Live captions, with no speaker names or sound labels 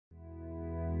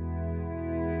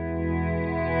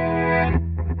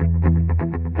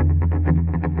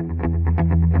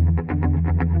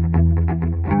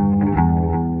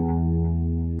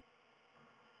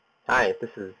Hi, this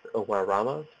is Omar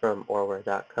Ramos from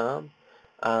Orware.com.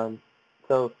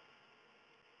 So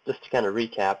just to kind of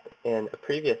recap, in a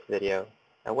previous video,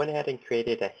 I went ahead and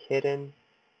created a hidden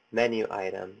menu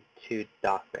item to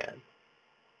DOCman.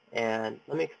 And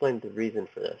let me explain the reason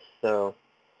for this. So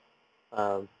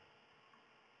the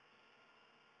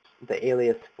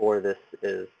alias for this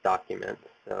is documents.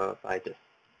 So if I just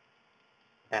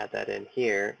add that in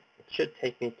here, it should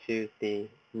take me to the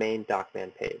main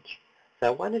DOCman page. So I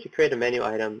wanted to create a menu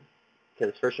item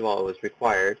because, first of all, it was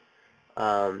required,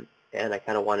 and I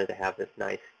kind of wanted to have this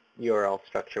nice URL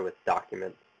structure with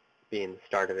documents being the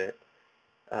start of it.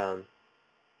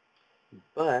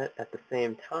 But at the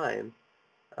same time,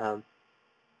 I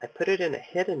put it in a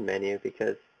hidden menu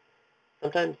because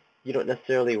sometimes you don't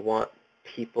necessarily want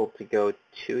people to go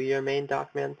to your main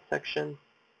DOCman section,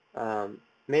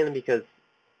 mainly because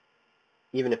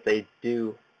even if they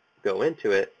do go into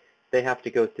it, they have to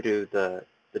go through the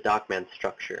DOCman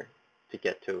structure to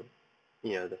get to,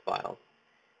 the file,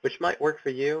 which might work for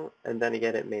you, and then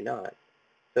again, it may not.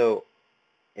 So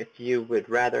if you would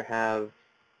rather have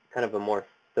kind of a more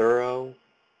thorough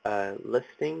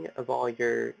listing of all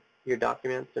your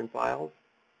documents and files,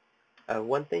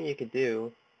 one thing you could do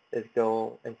is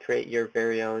go and create your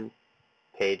very own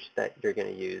page that you're going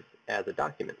to use as a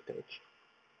documents page.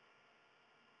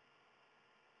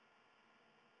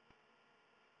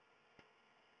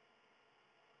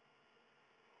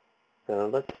 So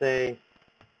let's say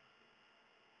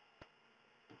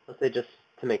just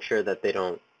to make sure that they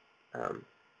don't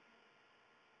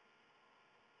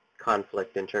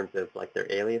conflict in terms of like their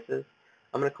aliases,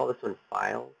 I'm going to call this one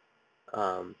files.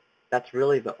 That's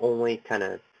really the only kind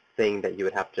of thing that you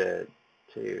would have to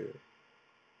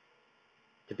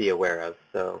be aware of.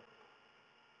 So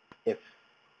if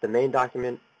the main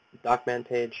DOCman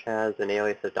page has an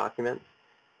alias of documents,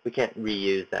 we can't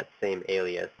reuse that same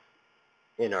alias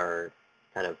in our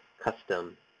kind of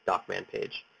custom DOCman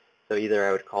page. So either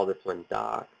I would call this one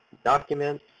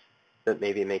documents, but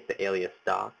maybe make the alias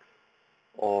docs,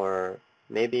 or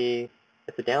maybe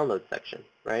it's a download section,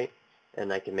 right?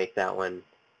 And I can make that one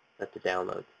set to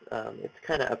downloads. It's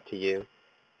kind of up to you,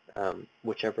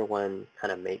 whichever one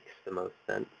kind of makes the most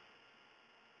sense.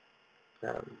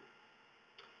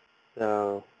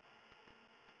 So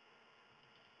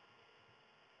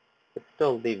let's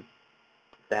still leave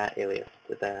that alias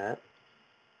to that.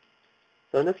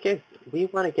 So in this case, we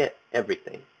want to get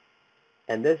everything.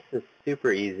 And this is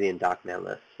super easy in DOCman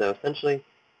List. So essentially,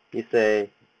 you say,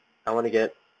 I want to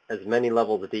get as many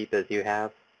levels deep as you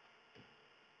have,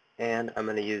 and I'm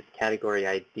going to use category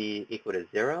ID equal to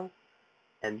 0,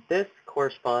 and this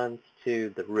corresponds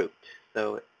to the root.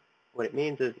 So what it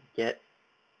means is get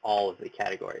all of the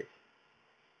categories.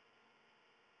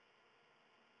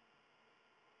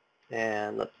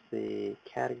 And let's see,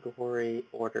 category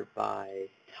order by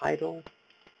title.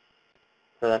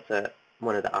 So that's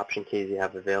one of the option keys you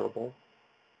have available.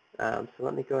 So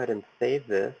let me go ahead and save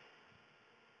this.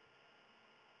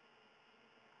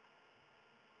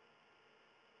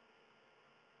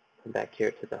 Come back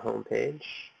here to the home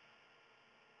page.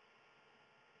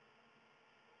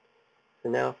 So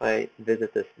now if I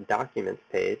visit this documents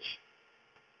page,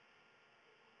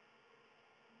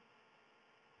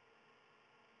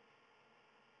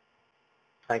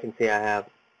 I can see I have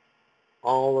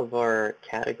all of our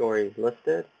categories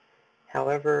listed.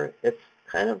 However, it's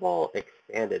kind of all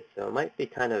expanded, so it might be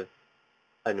kind of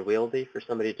unwieldy for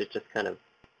somebody to just kind of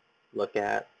look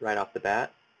at right off the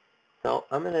bat. So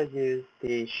I'm going to use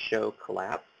the Show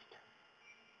Collapsed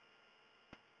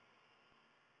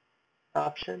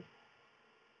option,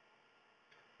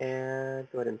 and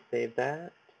go ahead and save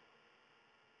that.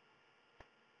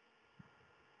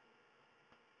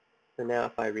 So now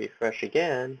if I refresh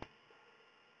again,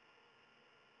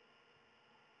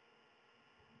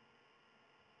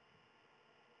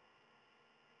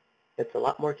 it's a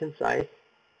lot more concise,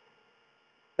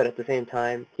 but at the same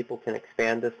time, people can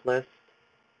expand this list,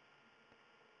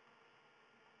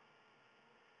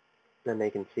 and they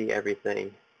can see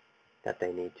everything that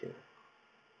they need to.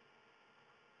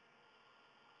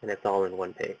 And it's all in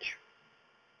one page.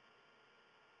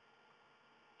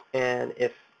 And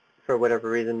if, for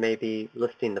whatever reason, maybe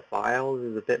listing the files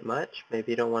is a bit much,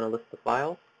 maybe you don't want to list the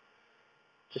files,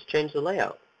 just change the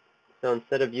layout. So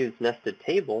instead of use nested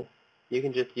table, you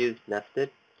can just use nested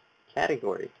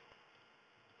categories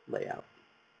layout.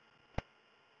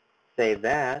 Save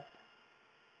that.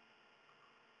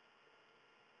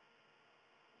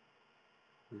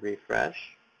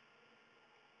 Refresh.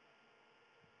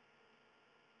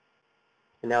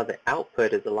 And now the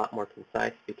output is a lot more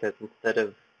concise because instead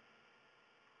of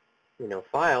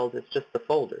files, it's just the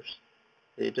folders.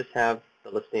 So you just have the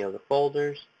listing of the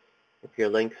folders. If your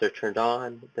links are turned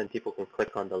on, then people can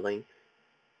click on the links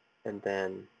and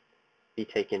then be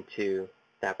taken to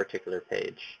that particular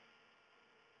page.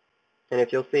 And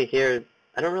if you'll see here,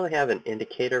 I don't really have an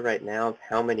indicator right now of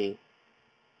how many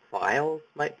files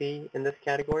might be in this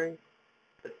category.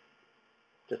 But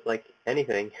just like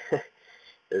anything,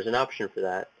 there's an option for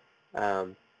that.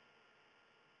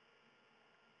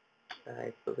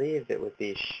 I believe it would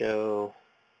be show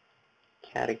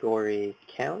category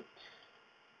count.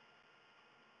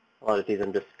 A lot of these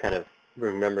I'm just kind of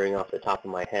remembering off the top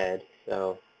of my head,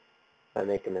 so if I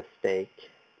make a mistake,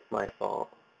 it's my fault.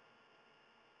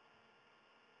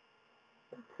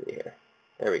 Let's see here.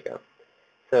 There we go.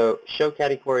 So show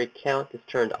category count is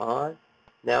turned on.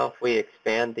 Now if we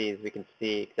expand these, we can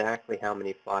see exactly how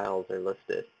many files are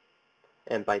listed.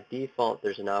 And by default,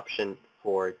 there's an option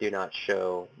for do not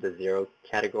show the zero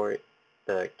category.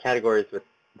 The categories with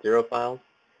 0 files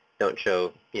don't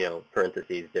show,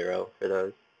 parentheses 0 for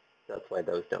those. That's why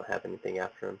those don't have anything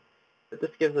after them. But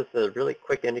this gives us a really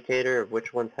quick indicator of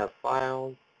which ones have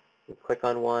files. We click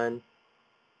on one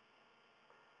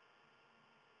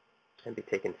and be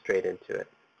taken straight into it.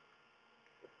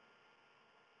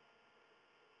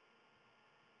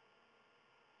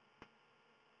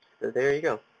 So there you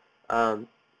go.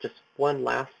 Just one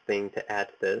last thing to add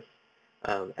to this.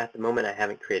 At the moment, I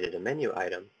haven't created a menu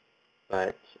item,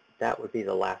 but that would be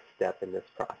the last step in this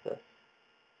process.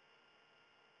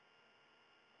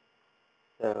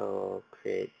 So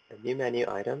create a new menu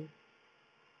item.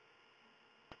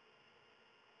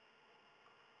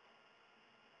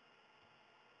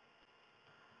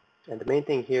 And the main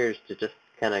thing here is to just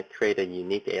kind of create a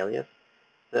unique alias.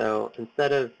 So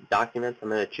instead of documents, I'm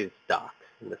going to choose docs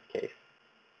in this case.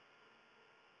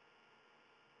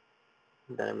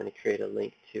 And then I'm going to create a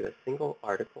link to a single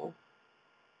article.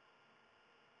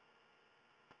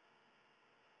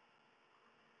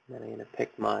 And then I'm going to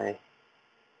pick my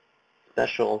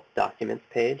special documents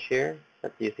page here.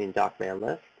 That's using DOCman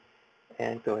List.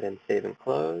 And go ahead and save and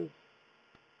close.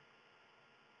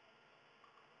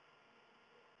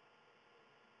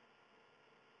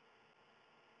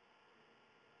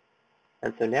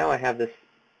 And so now I have this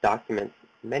documents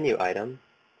menu item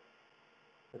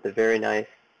with a very nice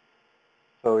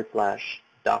 /docs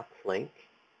link.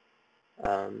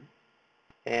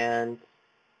 And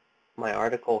my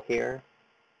article here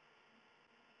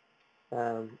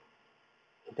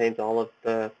contains all of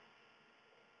the,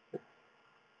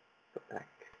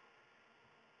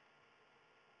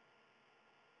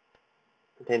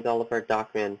 contains all of our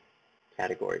document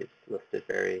categories listed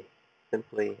very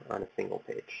simply on a single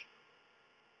page.